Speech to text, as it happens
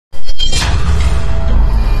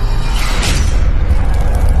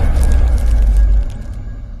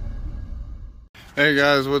Hey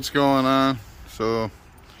guys, what's going on? So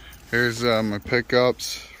here's my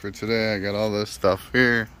pickups for today. I got all this stuff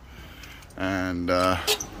here and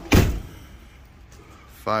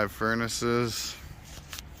 5 furnaces.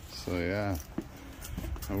 So yeah,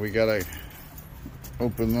 and we gotta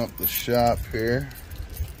open up the shop here.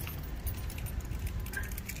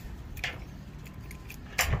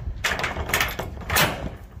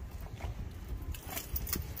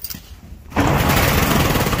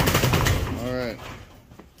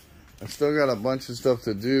 I still got a bunch of stuff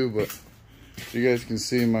to do, but you guys can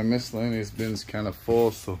see my miscellaneous bin's kind of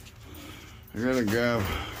full, so I gotta grab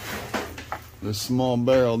this small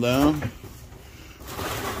barrel down.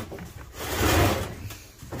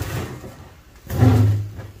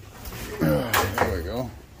 There we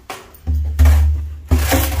go.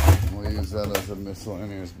 We'll use that as a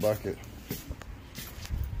miscellaneous bucket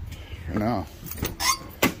for now.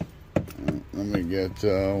 Let me get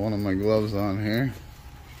one of my gloves on here.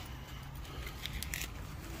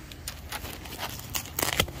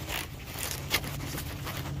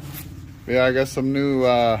 Yeah, I got some new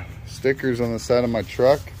stickers on the side of my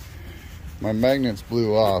truck. My magnets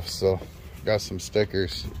blew off, so got some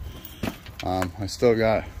stickers. I still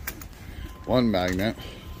got one magnet,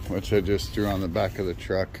 which I just threw on the back of the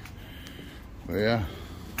truck. But yeah.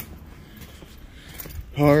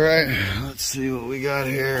 All right, let's see what we got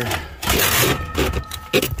here.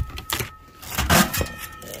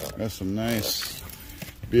 Got some nice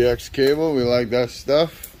BX cable. We like that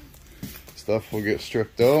stuff. Stuff will get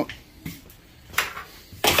stripped out.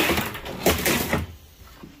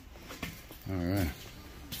 Alright,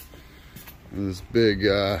 this big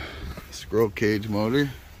scroll cage motor.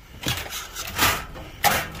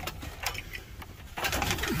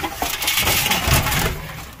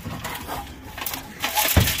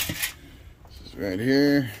 This is right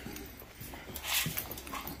here.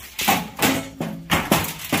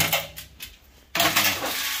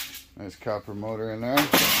 Nice copper motor in there.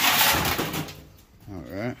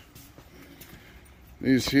 Alright.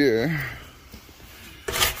 These here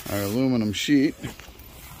are aluminum sheet.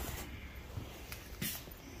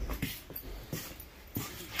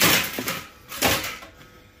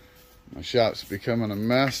 My shop's becoming a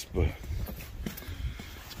mess, but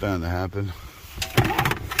it's bound to happen.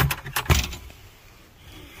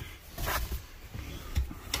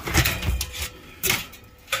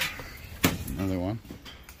 Another one.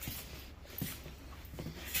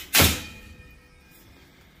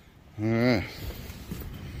 All right.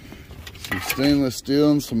 Some stainless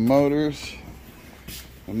steel and some motors.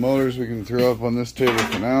 The motors we can throw up on this table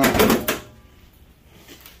for now.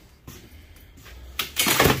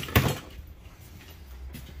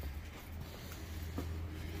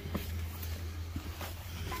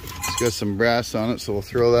 It's got some brass on it, so we'll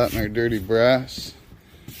throw that in our dirty brass.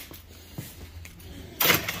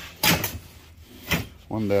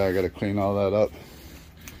 One day I gotta clean all that up.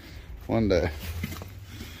 One day.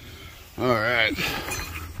 All right.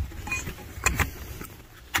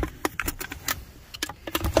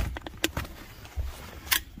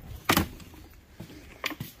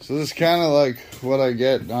 So this is kind of like what I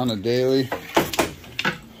get on a daily.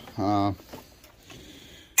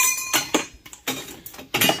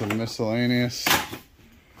 Just some miscellaneous.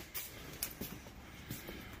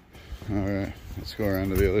 Alright, let's go around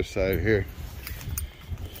to the other side here.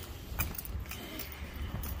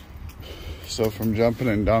 So from jumping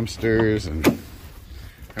in dumpsters and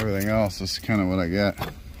everything else, this is kind of what I get.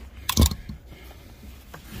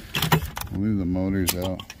 I'll leave the motors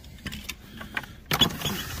out.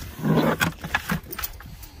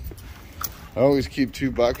 I always keep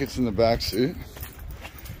 2 buckets in the back seat.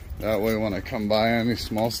 That way when I come by any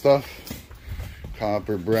small stuff,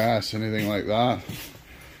 copper, brass, anything like that,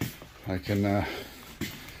 I can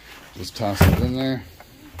just toss it in there.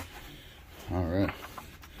 All right.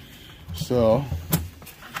 So,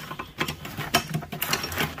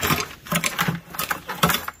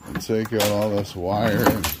 I'll take out all this wire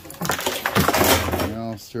and everything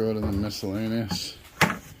else, throw it in the miscellaneous.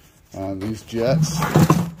 These jets,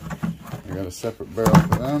 I got a separate barrel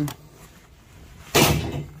for them.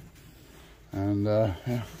 And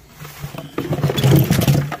yeah,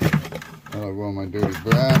 that'll go on my dirty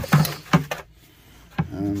brass.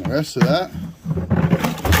 And the rest of that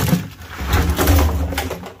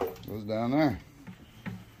goes down there.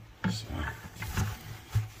 So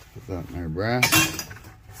put that in our brass.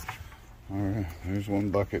 Alright, there's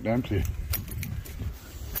one bucket empty.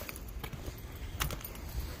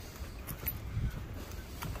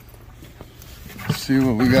 See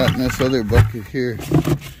what we got in this other bucket here.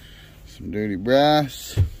 Some dirty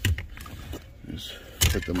brass. Just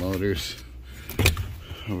put the motors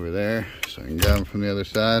over there. so I can grab them from the other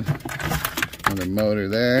side. Another motor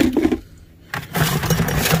there.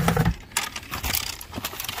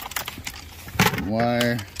 Some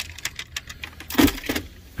wire.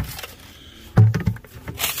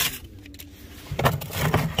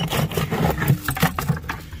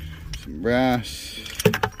 Some brass.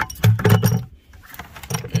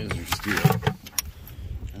 There's your steel.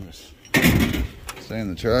 Stay in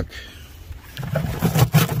the truck.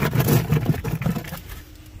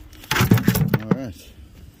 Alright.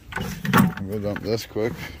 We'll dump this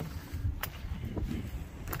quick.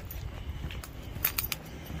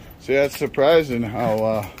 See, that's surprising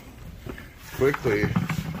how quickly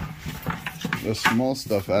the small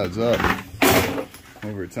stuff adds up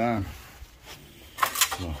over time.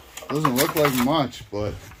 So, doesn't look like much,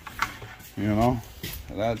 but you know,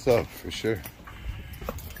 it adds up for sure.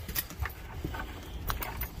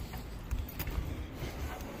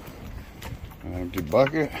 An empty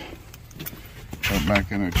bucket. Put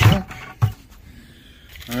back in our truck.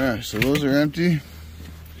 Alright, so those are empty.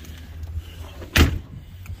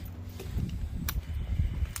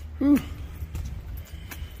 Whew.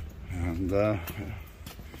 And now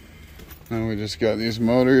we just got these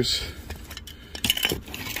motors.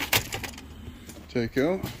 Take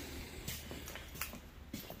out.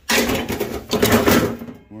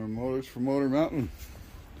 More motors for Motor Mountain.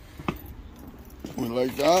 We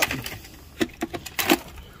like that.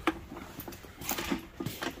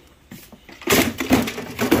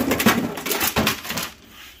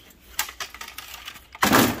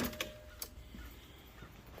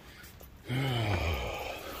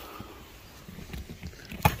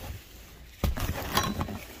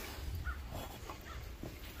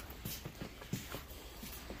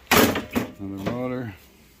 Another motor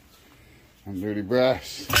and dirty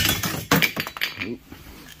brass.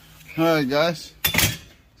 Alright guys,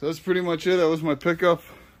 so that's pretty much it. That was my pickup.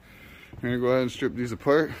 I'm gonna go ahead and strip these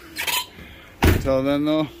apart. Until then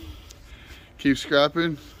though, keep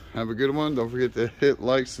scrapping. Have a good one. Don't forget to hit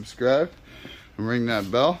like, subscribe, and ring that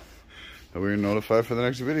bell that we're notified for the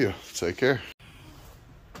next video. Take care.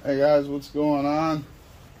 Hey guys, what's going on?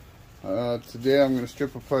 Today I'm gonna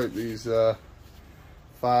strip apart these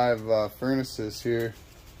 5 furnaces here.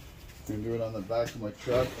 I'm gonna do it on the back of my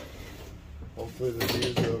truck. Hopefully the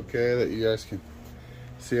views are okay, that you guys can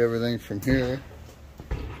see everything from here.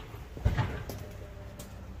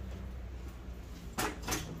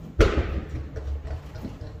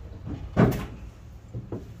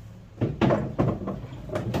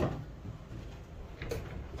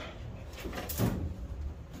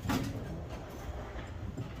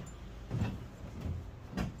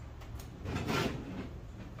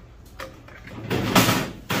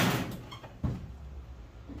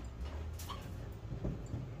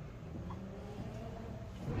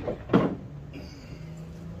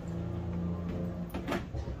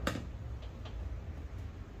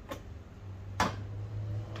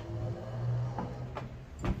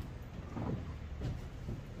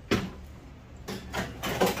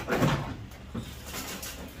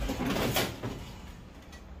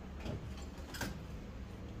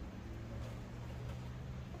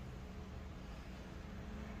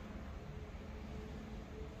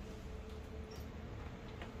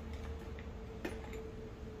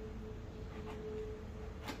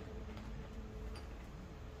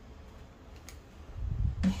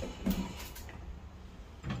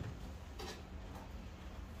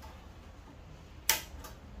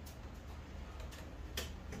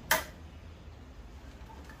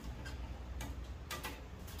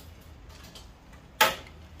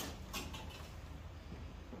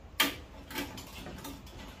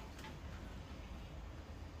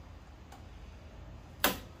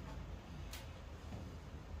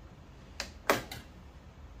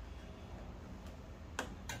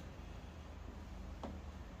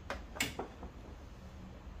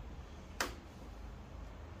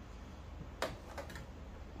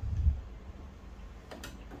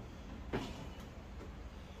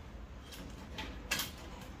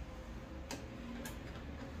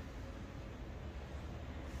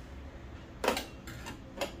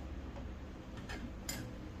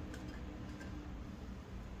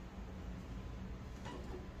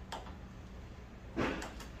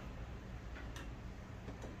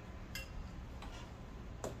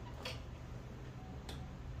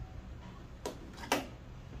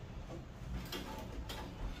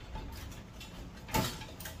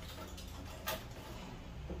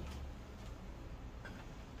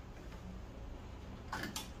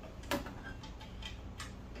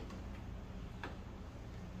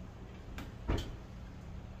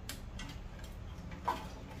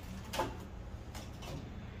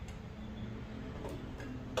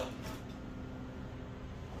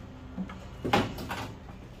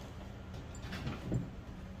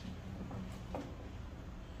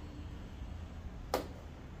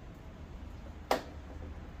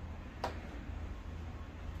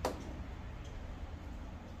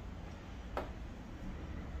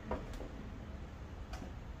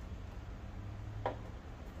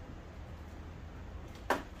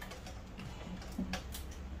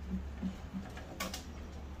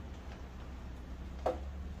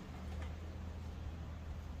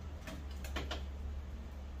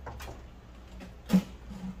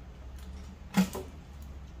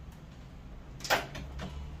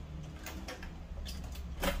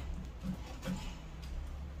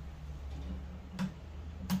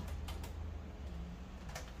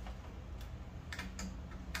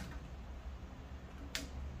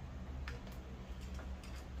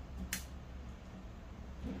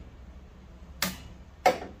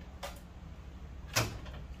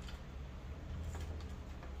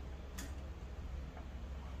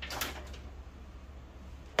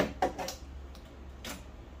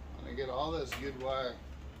 I get all this good wire.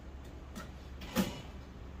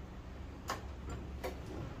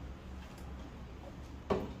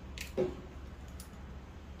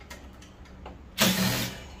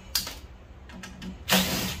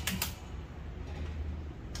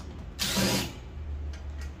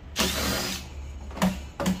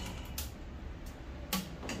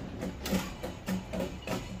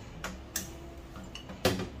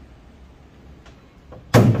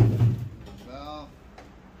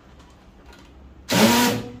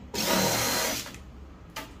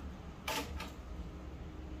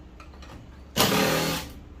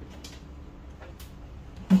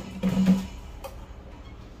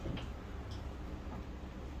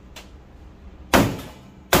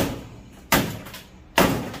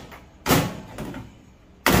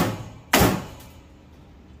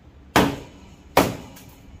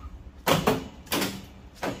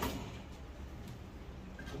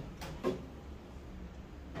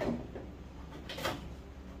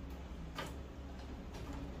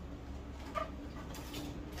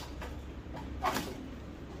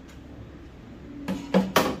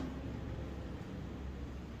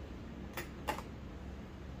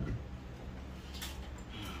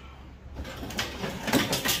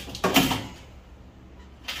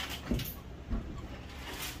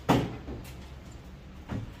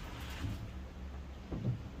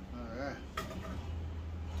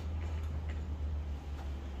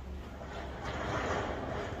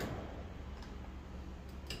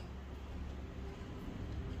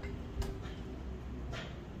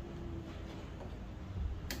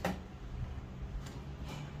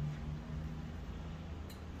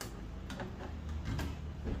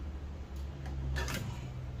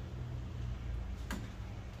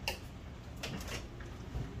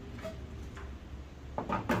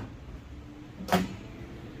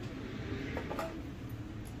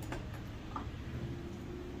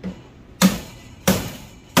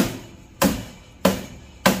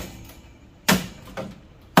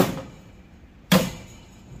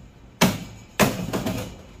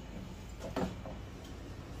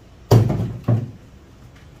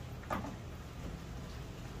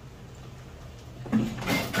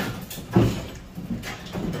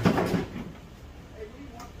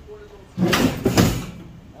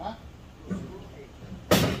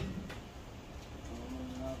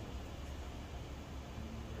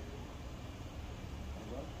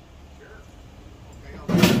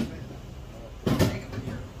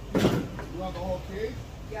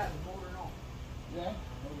 Yeah, the motor and all. Yeah?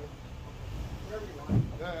 Okay. Whatever you want.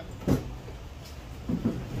 Yeah.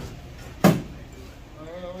 All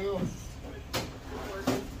right, I will.